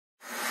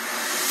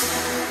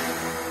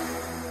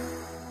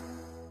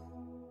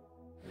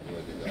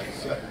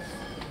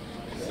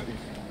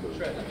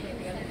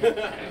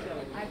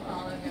I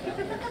follow him.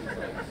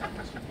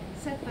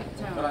 Set the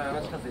tone.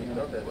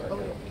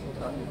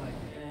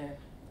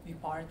 Be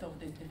part of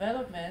this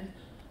development,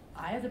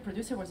 I as a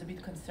producer was a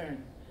bit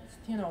concerned. It's,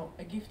 you know,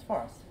 a gift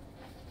for us.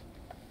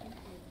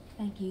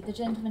 Thank you. The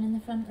gentleman in the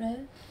front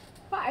row?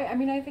 Well, I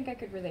mean, I think I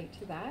could relate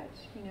to that,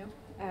 you know.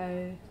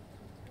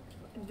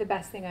 The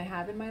best thing I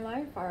have in my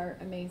life are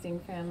amazing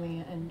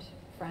family and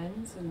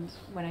friends, and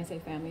when I say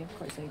family, of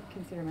course, I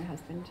consider my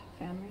husband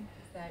family.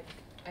 That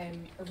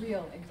I'm a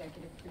real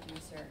executive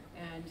producer,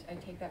 and I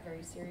take that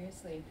very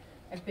seriously.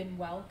 I've been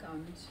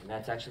welcomed. And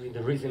that's actually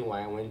the reason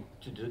why I went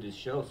to do this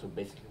show, so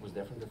basically it was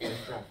there from the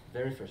first draft,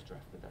 very first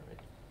draft that I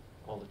read,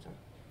 all the time.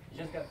 You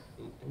just got...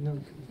 No.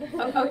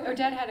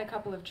 Oded had a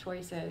couple of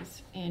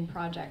choices in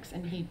projects,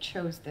 and he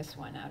chose this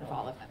one out of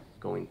all of them.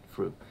 Going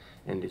through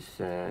in this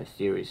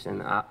series,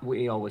 and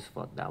we always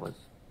thought that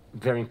was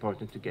very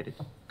important to get it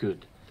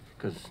good,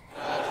 because...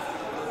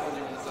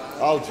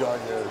 I'll join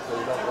you, so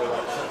you don't go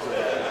that.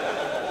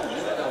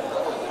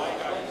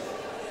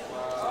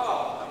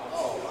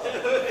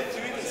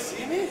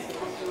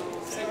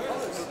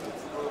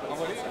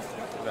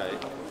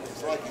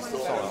 It's like he's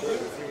still on.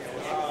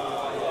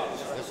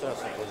 Adesso la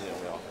sto così,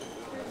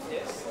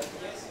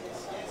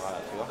 voilà,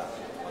 tu vois.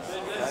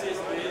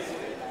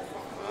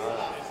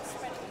 Voilà.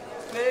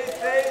 Please,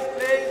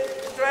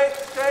 straight,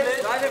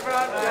 right in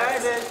front,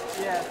 right in.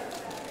 Yeah,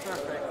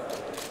 perfect.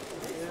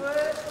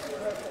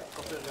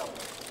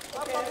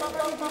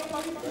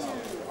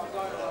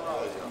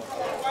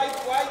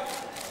 White.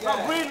 No,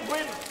 green.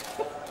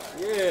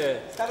 Yeah.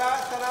 Stana,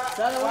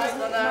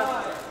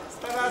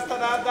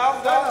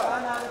 down.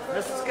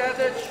 Mrs.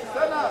 Katic.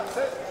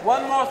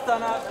 One more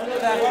Stana.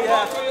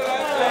 Yeah.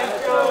 Thank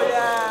you,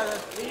 yeah.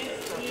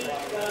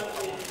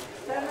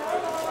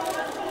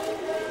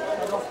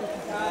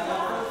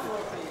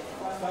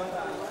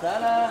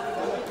 Stana.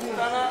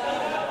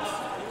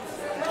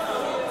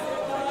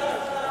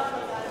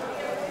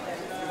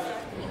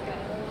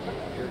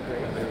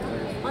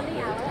 On the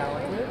hour.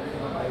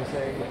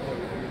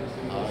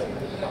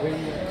 We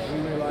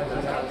realise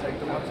how to take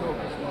them on tour.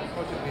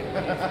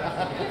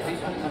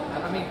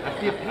 I mean,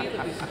 the appeal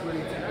of this is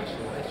really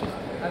international. It's just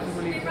as a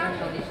really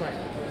international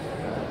question.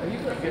 And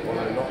you've got to get one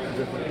in lots of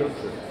different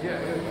countries. Yeah.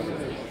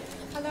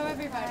 Hello,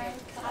 everybody.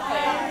 Hi.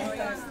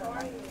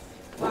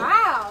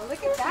 Wow,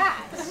 look at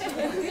that.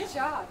 Good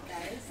job,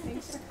 guys.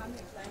 Thanks for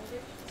coming.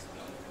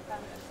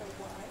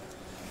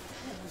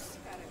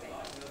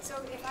 So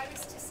if I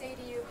was to say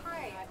to you,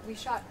 hi, we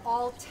shot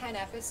all 10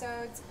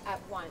 episodes at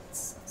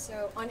once.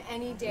 So on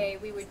any day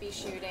we would be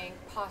shooting,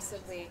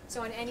 possibly.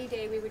 So on any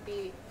day we would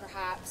be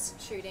perhaps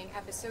shooting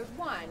episode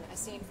 1, a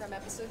scene from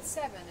episode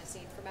 7, a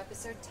scene from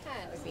episode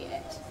 10 would be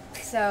it.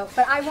 So,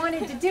 but I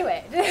wanted to do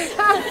it.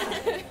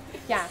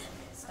 Yeah,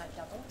 stunt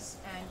doubles.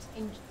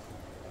 And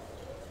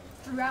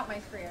throughout my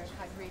career I've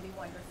had really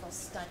wonderful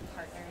stunt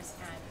partners,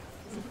 and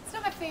it's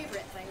not my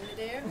favorite thing to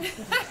do.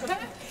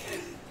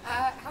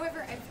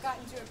 However, I've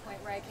gotten to a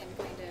point where I can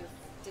kind of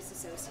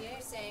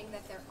disassociate, saying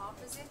that they're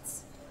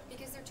opposites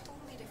because they're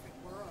totally different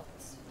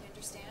worlds. You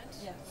understand?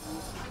 Yeah.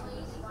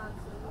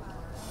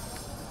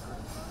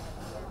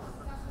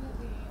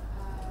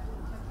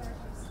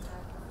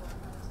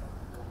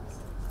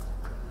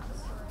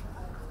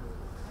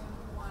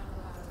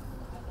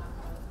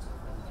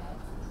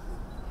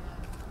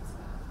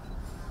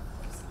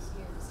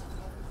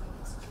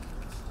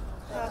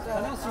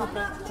 I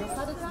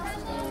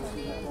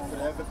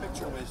have a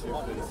picture with you,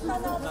 please.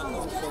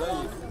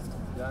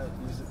 Yeah,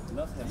 you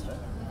love him,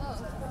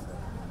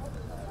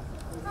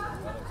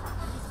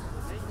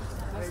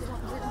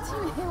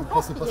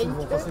 Passez devant.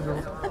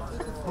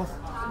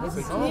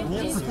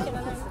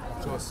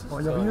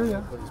 Il y a mieux,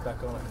 hein.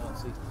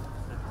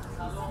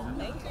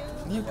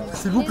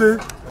 S'il vous plaît,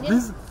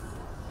 please.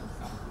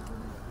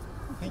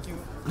 Thank you.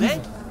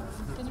 Please.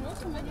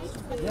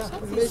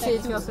 Je vais essayer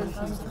de faire ça.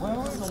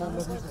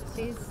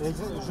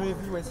 Je l'ai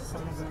vu, ouais, c'est ça.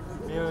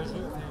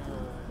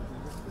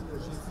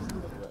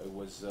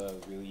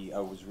 Mais I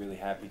was really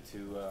happy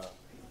to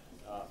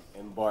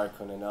embark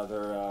on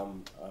another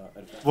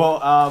adventure.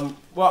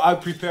 Well, I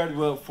prepared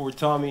for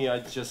Tommy. I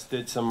just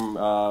did some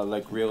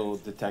like real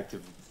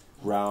detective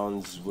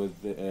rounds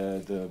with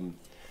the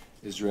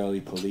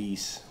Israeli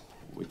police,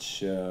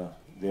 which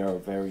they are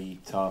very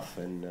tough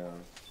and.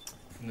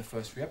 From the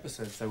first 3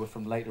 episodes, they were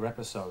from later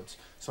episodes.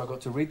 So I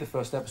got to read the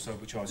first episode,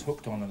 which I was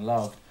hooked on and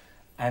loved,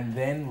 and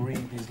then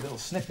read these little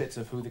snippets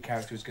of who the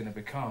character is going to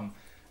become,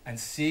 and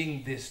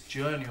seeing this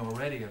journey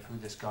already of who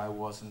this guy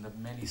was and the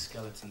many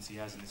skeletons he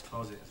has in his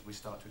closet as we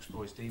start to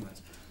explore his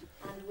demons.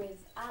 And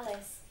with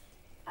Alice,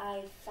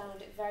 I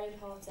found it very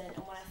important,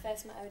 and when I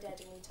first met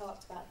Oded and we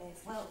talked about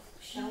this... Well,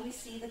 shall we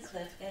see the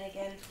clip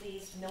again,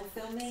 please? No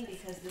filming,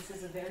 because this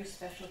is a very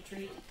special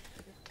treat.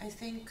 I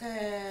think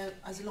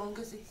as long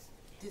as it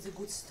is a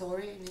good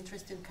story and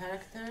interesting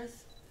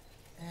characters,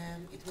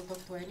 it will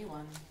talk to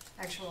anyone.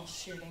 Actual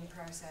shooting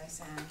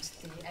process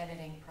and the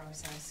editing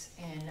process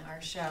in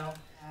our show,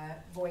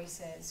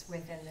 voices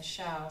within the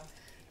show.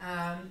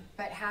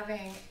 But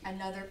having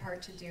another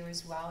part to do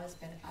as well has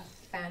been a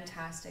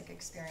fantastic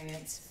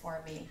experience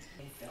for me.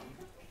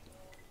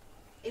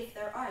 If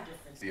there are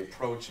differences. The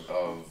approach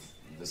of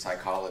the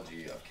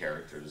psychology of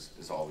characters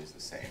is always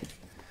the same.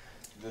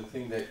 The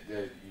thing that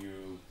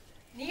you...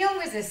 Neil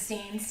was a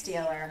scene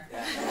stealer.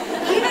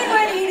 Even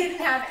when he didn't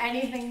have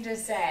anything to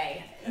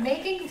say.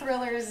 Making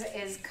thrillers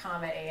is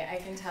comedy, I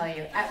can tell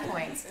you, at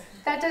points.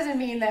 That doesn't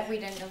mean that we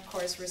didn't, of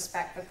course,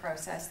 respect the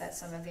process that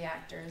some of the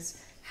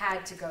actors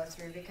had to go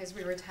through, because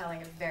we were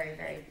telling a very,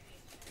 very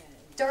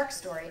dark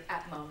story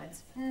at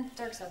moments.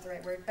 Dark's not the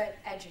right word, but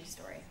edgy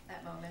story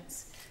at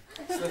moments.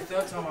 So the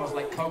third time I was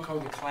like Coco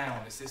the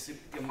Clown. It's this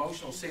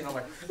emotional scene. I'm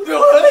like, burst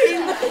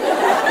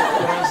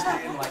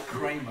in like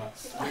Kramer,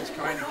 which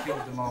kind of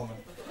killed the moment.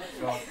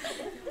 God,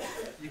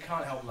 you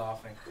can't help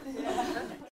laughing.